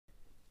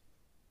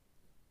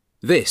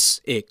This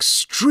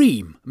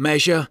extreme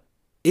measure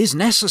is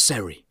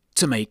necessary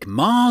to make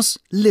Mars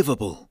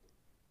livable.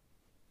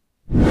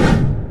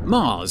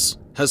 Mars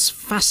has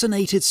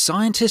fascinated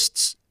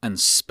scientists and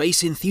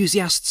space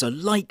enthusiasts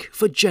alike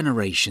for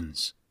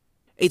generations.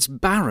 Its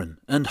barren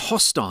and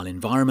hostile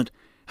environment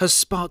has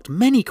sparked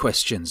many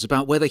questions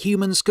about whether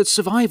humans could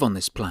survive on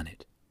this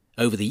planet.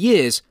 Over the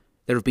years,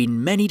 there have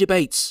been many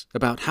debates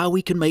about how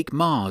we can make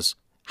Mars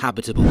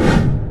habitable.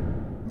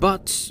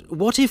 But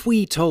what if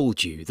we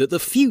told you that the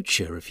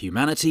future of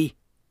humanity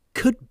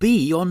could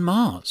be on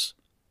Mars?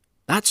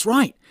 That's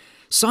right.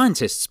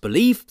 Scientists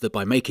believe that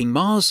by making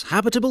Mars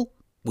habitable,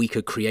 we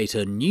could create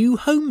a new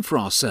home for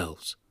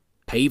ourselves,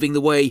 paving the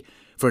way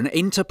for an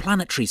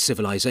interplanetary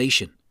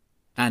civilization.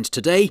 And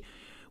today,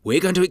 we're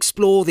going to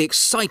explore the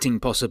exciting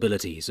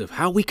possibilities of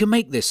how we can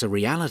make this a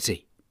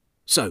reality.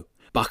 So,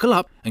 buckle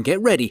up and get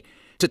ready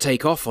to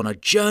take off on a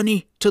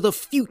journey to the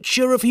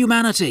future of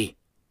humanity.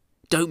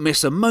 Don't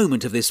miss a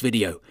moment of this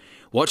video.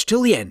 Watch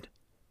till the end.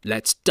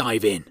 Let's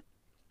dive in.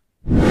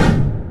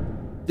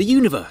 The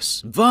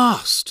universe,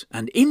 vast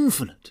and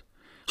infinite,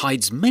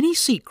 hides many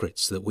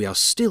secrets that we are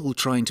still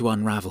trying to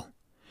unravel.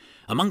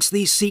 Amongst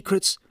these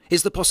secrets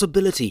is the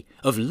possibility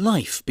of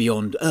life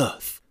beyond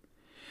Earth.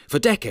 For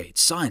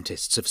decades,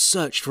 scientists have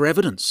searched for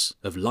evidence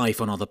of life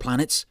on other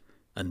planets,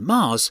 and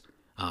Mars,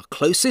 our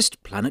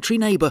closest planetary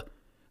neighbour,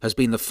 has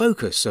been the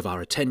focus of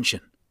our attention.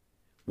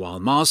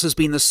 While Mars has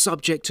been the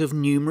subject of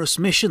numerous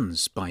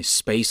missions by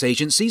space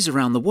agencies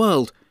around the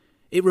world,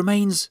 it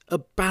remains a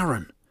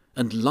barren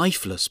and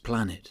lifeless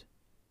planet.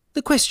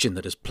 The question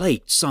that has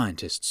plagued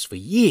scientists for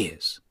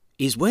years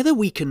is whether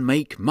we can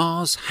make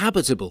Mars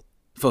habitable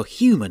for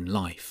human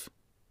life.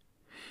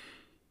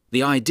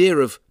 The idea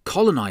of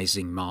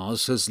colonising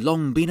Mars has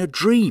long been a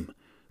dream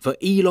for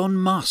Elon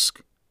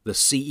Musk, the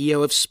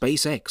CEO of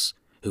SpaceX,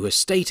 who has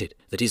stated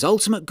that his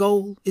ultimate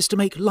goal is to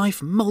make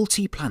life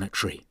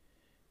multi-planetary.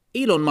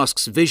 Elon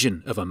Musk's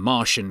vision of a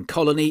Martian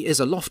colony is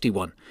a lofty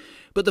one,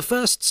 but the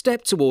first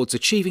step towards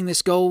achieving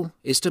this goal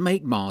is to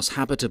make Mars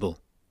habitable.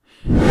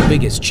 The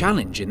biggest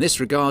challenge in this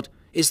regard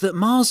is that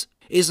Mars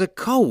is a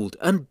cold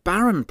and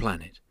barren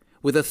planet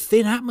with a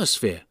thin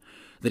atmosphere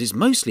that is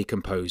mostly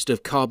composed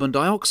of carbon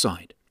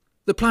dioxide.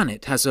 The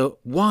planet has a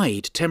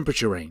wide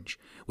temperature range,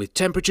 with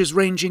temperatures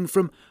ranging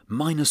from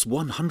minus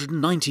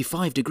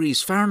 195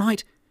 degrees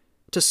Fahrenheit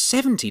to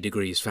 70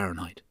 degrees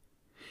Fahrenheit.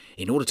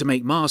 In order to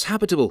make Mars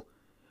habitable,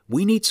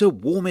 we need to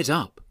warm it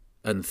up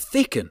and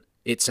thicken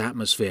its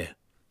atmosphere.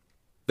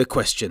 The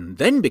question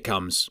then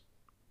becomes,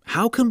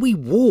 how can we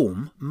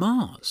warm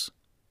Mars?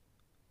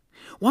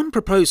 One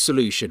proposed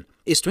solution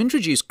is to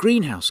introduce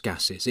greenhouse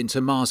gases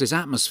into Mars's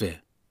atmosphere.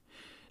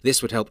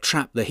 This would help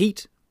trap the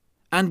heat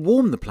and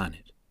warm the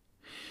planet.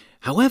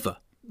 However,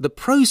 the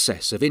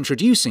process of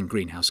introducing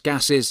greenhouse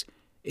gases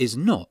is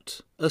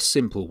not a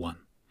simple one.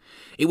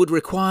 It would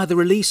require the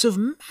release of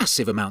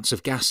massive amounts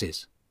of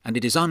gases, and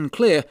it is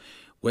unclear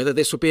whether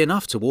this would be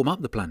enough to warm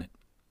up the planet.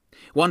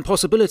 One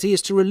possibility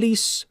is to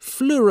release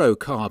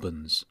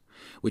fluorocarbons,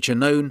 which are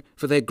known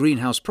for their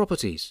greenhouse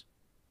properties.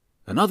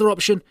 Another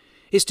option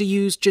is to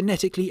use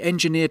genetically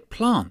engineered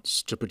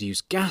plants to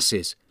produce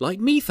gases like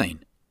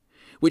methane,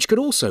 which could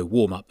also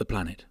warm up the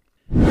planet.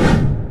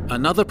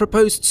 Another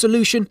proposed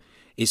solution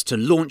is to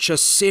launch a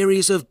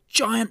series of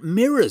giant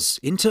mirrors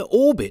into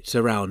orbit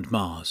around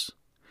Mars.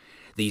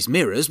 These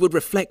mirrors would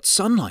reflect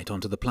sunlight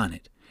onto the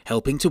planet,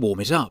 helping to warm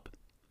it up.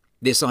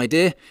 This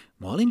idea,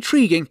 while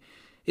intriguing,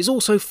 is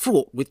also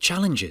fraught with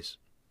challenges.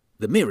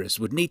 The mirrors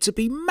would need to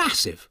be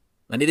massive,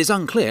 and it is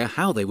unclear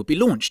how they would be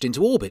launched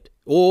into orbit,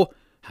 or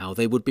how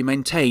they would be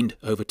maintained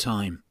over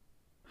time.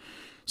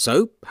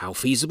 So, how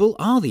feasible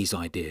are these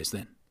ideas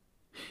then?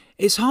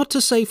 It's hard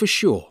to say for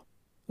sure.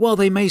 While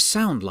they may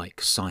sound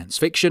like science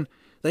fiction,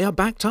 they are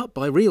backed up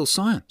by real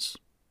science.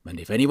 And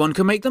if anyone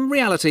can make them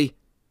reality,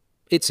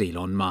 it's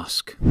Elon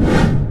Musk.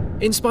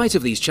 In spite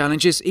of these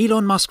challenges,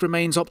 Elon Musk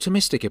remains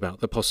optimistic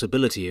about the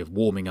possibility of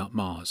warming up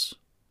Mars.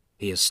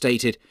 He has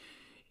stated,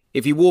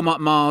 if you warm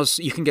up Mars,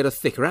 you can get a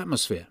thicker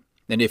atmosphere.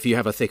 And if you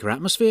have a thicker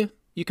atmosphere,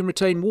 you can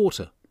retain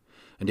water.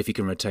 And if you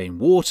can retain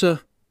water,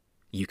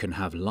 you can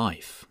have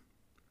life.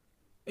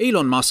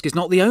 Elon Musk is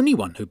not the only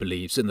one who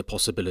believes in the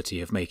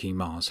possibility of making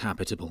Mars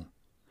habitable.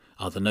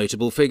 Other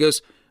notable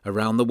figures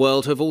around the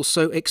world have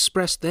also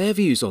expressed their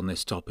views on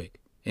this topic.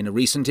 In a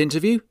recent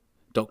interview,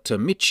 Dr.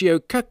 Michio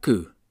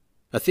Kaku,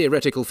 a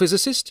theoretical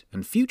physicist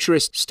and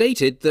futurist,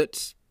 stated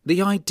that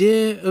the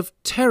idea of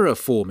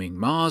terraforming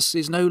Mars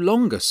is no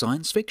longer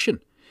science fiction.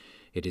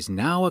 It is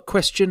now a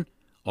question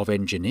of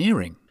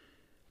engineering.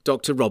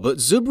 Dr. Robert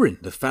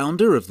Zubrin, the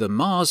founder of the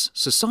Mars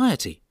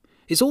Society,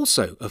 is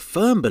also a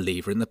firm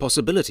believer in the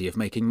possibility of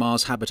making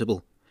Mars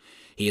habitable.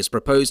 He has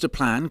proposed a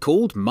plan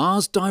called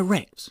Mars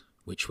Direct,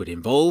 which would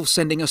involve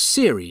sending a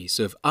series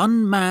of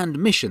unmanned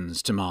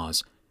missions to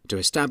Mars to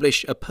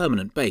establish a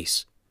permanent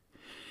base.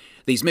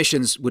 These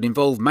missions would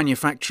involve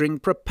manufacturing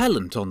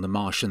propellant on the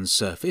Martian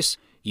surface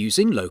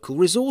using local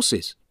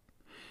resources.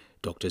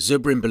 Dr.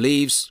 Zubrin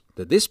believes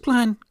that this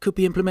plan could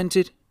be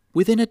implemented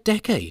within a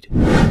decade.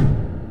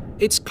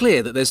 It's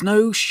clear that there's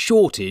no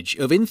shortage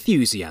of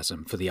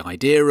enthusiasm for the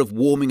idea of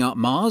warming up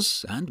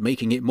Mars and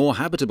making it more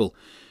habitable.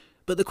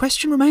 But the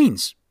question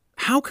remains,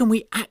 how can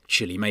we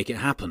actually make it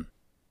happen?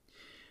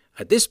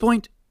 At this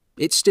point,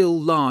 it's still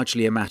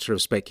largely a matter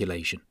of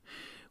speculation.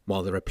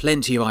 While there are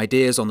plenty of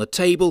ideas on the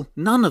table,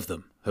 none of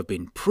them have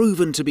been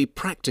proven to be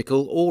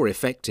practical or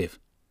effective.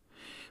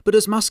 But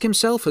as Musk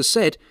himself has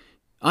said,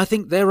 I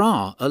think there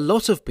are a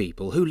lot of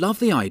people who love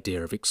the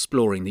idea of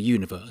exploring the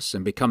universe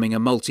and becoming a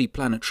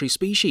multi-planetary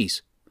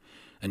species.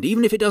 And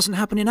even if it doesn't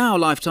happen in our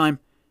lifetime,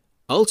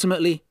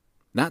 ultimately,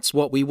 that's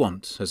what we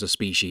want as a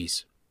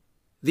species.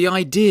 The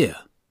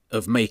idea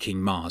of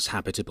making Mars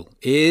habitable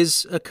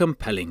is a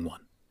compelling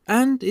one,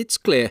 and it's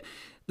clear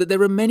that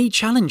there are many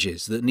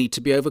challenges that need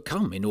to be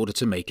overcome in order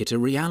to make it a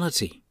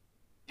reality.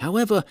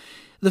 However,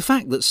 the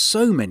fact that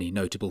so many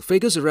notable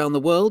figures around the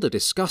world are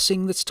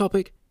discussing this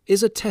topic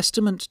is a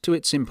testament to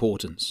its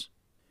importance.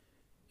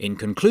 In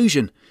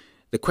conclusion,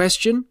 the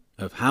question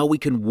of how we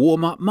can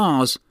warm up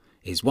Mars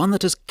is one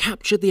that has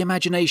captured the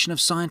imagination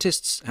of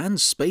scientists and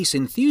space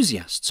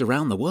enthusiasts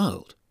around the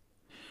world.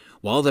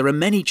 While there are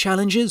many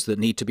challenges that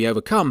need to be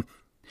overcome,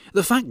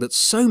 the fact that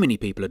so many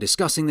people are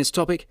discussing this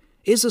topic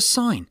is a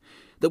sign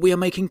that we are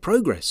making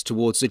progress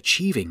towards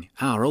achieving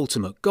our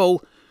ultimate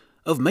goal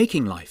of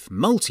making life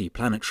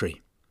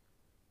multi-planetary.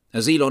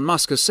 As Elon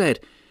Musk has said,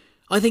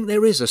 I think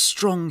there is a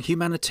strong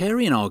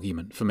humanitarian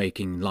argument for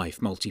making life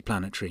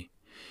multi-planetary,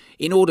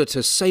 in order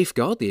to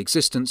safeguard the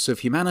existence of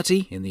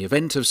humanity in the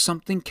event of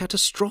something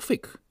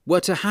catastrophic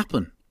were to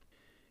happen.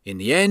 In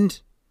the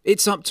end,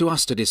 it's up to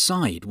us to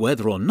decide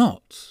whether or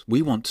not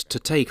we want to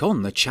take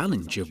on the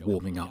challenge of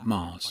warming up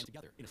Mars.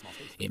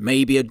 It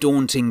may be a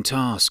daunting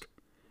task,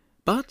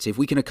 but if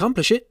we can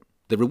accomplish it,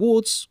 the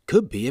rewards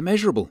could be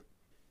immeasurable.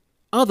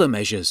 Other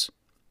measures.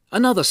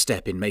 Another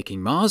step in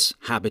making Mars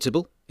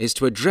habitable is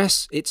to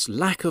address its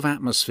lack of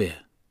atmosphere.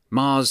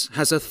 Mars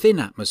has a thin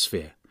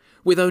atmosphere,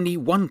 with only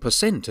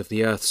 1% of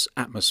the Earth's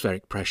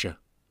atmospheric pressure.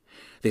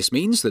 This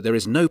means that there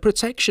is no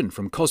protection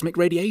from cosmic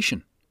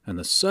radiation, and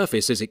the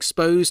surface is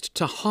exposed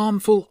to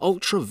harmful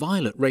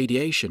ultraviolet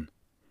radiation.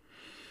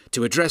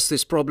 To address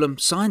this problem,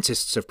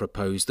 scientists have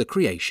proposed the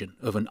creation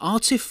of an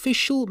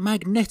artificial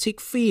magnetic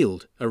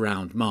field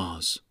around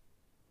Mars.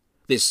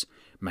 This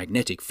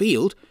magnetic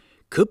field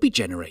could be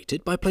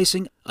generated by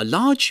placing a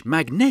large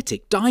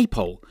magnetic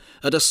dipole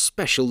at a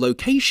special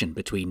location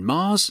between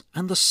Mars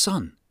and the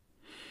Sun.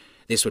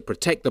 This would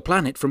protect the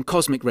planet from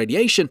cosmic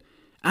radiation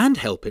and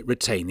help it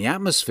retain the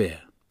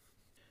atmosphere.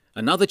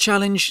 Another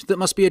challenge that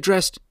must be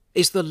addressed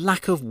is the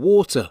lack of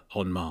water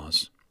on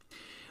Mars.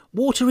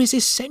 Water is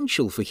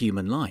essential for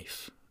human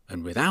life,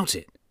 and without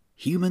it,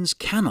 humans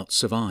cannot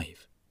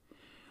survive.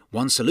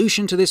 One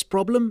solution to this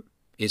problem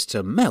is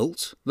to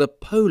melt the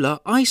polar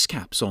ice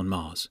caps on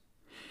Mars.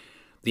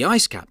 The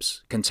ice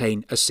caps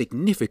contain a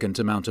significant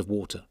amount of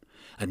water,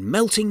 and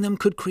melting them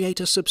could create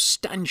a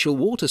substantial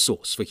water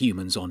source for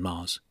humans on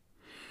Mars.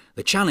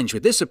 The challenge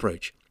with this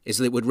approach is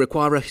that it would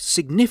require a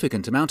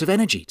significant amount of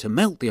energy to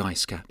melt the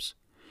ice caps,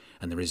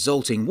 and the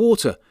resulting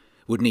water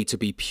would need to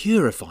be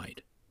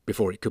purified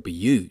before it could be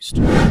used.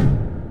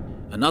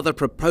 Another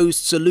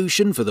proposed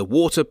solution for the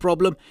water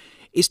problem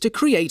is to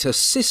create a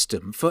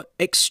system for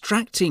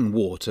extracting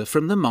water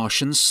from the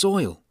Martian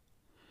soil.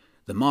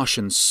 The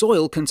Martian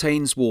soil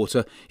contains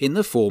water in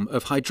the form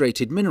of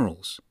hydrated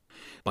minerals.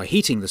 By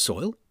heating the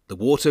soil, the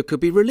water could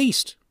be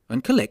released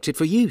and collected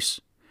for use.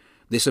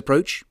 This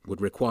approach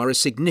would require a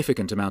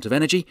significant amount of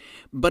energy,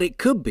 but it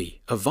could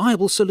be a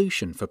viable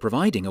solution for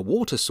providing a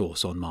water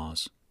source on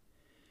Mars.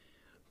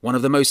 One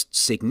of the most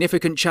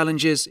significant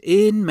challenges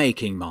in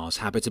making Mars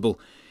habitable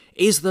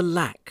is the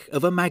lack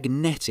of a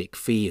magnetic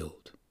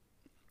field.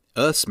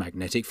 Earth's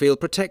magnetic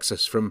field protects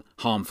us from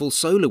harmful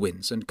solar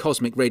winds and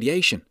cosmic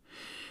radiation.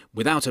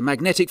 Without a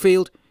magnetic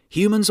field,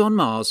 humans on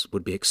Mars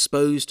would be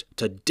exposed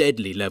to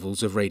deadly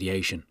levels of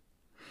radiation.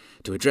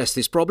 To address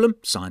this problem,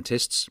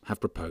 scientists have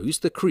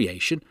proposed the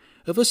creation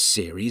of a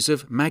series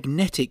of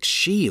magnetic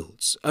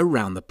shields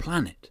around the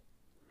planet.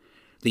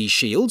 These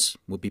shields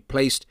would be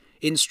placed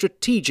in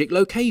strategic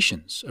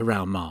locations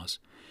around Mars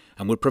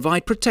and would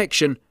provide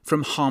protection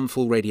from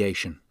harmful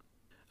radiation.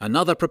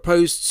 Another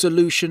proposed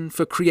solution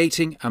for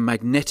creating a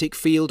magnetic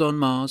field on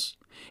Mars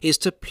is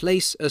to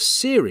place a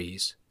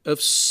series of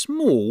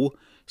small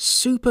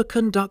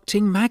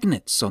superconducting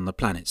magnets on the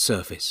planet's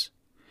surface.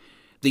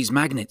 These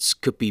magnets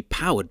could be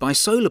powered by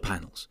solar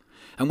panels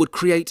and would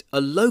create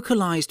a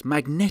localized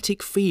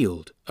magnetic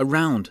field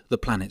around the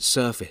planet's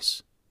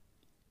surface.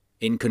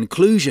 In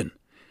conclusion,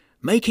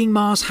 making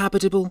Mars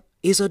habitable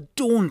is a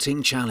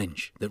daunting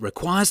challenge that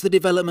requires the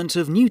development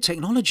of new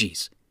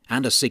technologies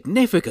and a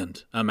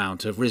significant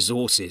amount of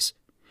resources.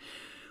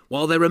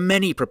 While there are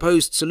many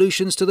proposed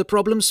solutions to the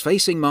problems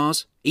facing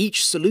Mars,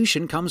 each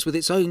solution comes with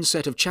its own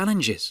set of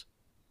challenges.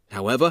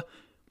 However,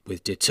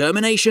 with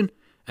determination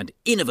and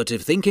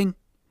innovative thinking,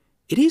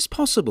 it is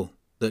possible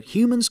that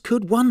humans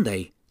could one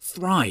day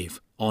thrive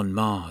on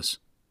Mars.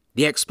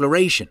 The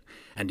exploration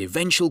and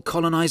eventual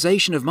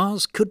colonization of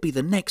Mars could be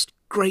the next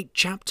great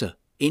chapter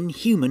in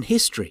human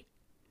history.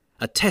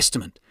 a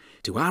testament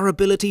to our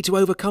ability to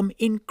overcome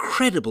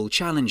incredible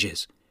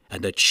challenges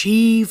and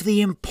achieve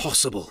the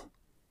impossible.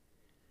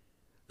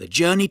 The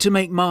journey to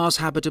make Mars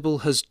habitable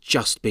has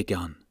just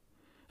begun,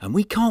 and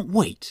we can't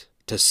wait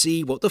to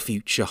see what the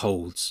future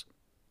holds.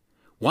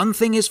 One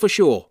thing is for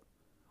sure,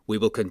 we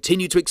will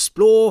continue to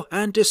explore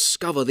and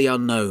discover the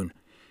unknown,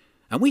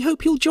 and we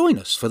hope you'll join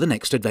us for the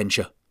next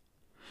adventure.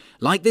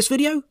 Like this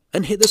video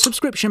and hit the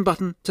subscription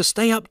button to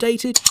stay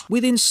updated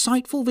with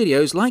insightful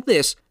videos like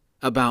this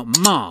about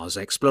Mars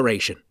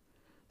exploration.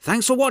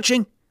 Thanks for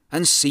watching,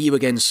 and see you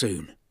again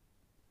soon.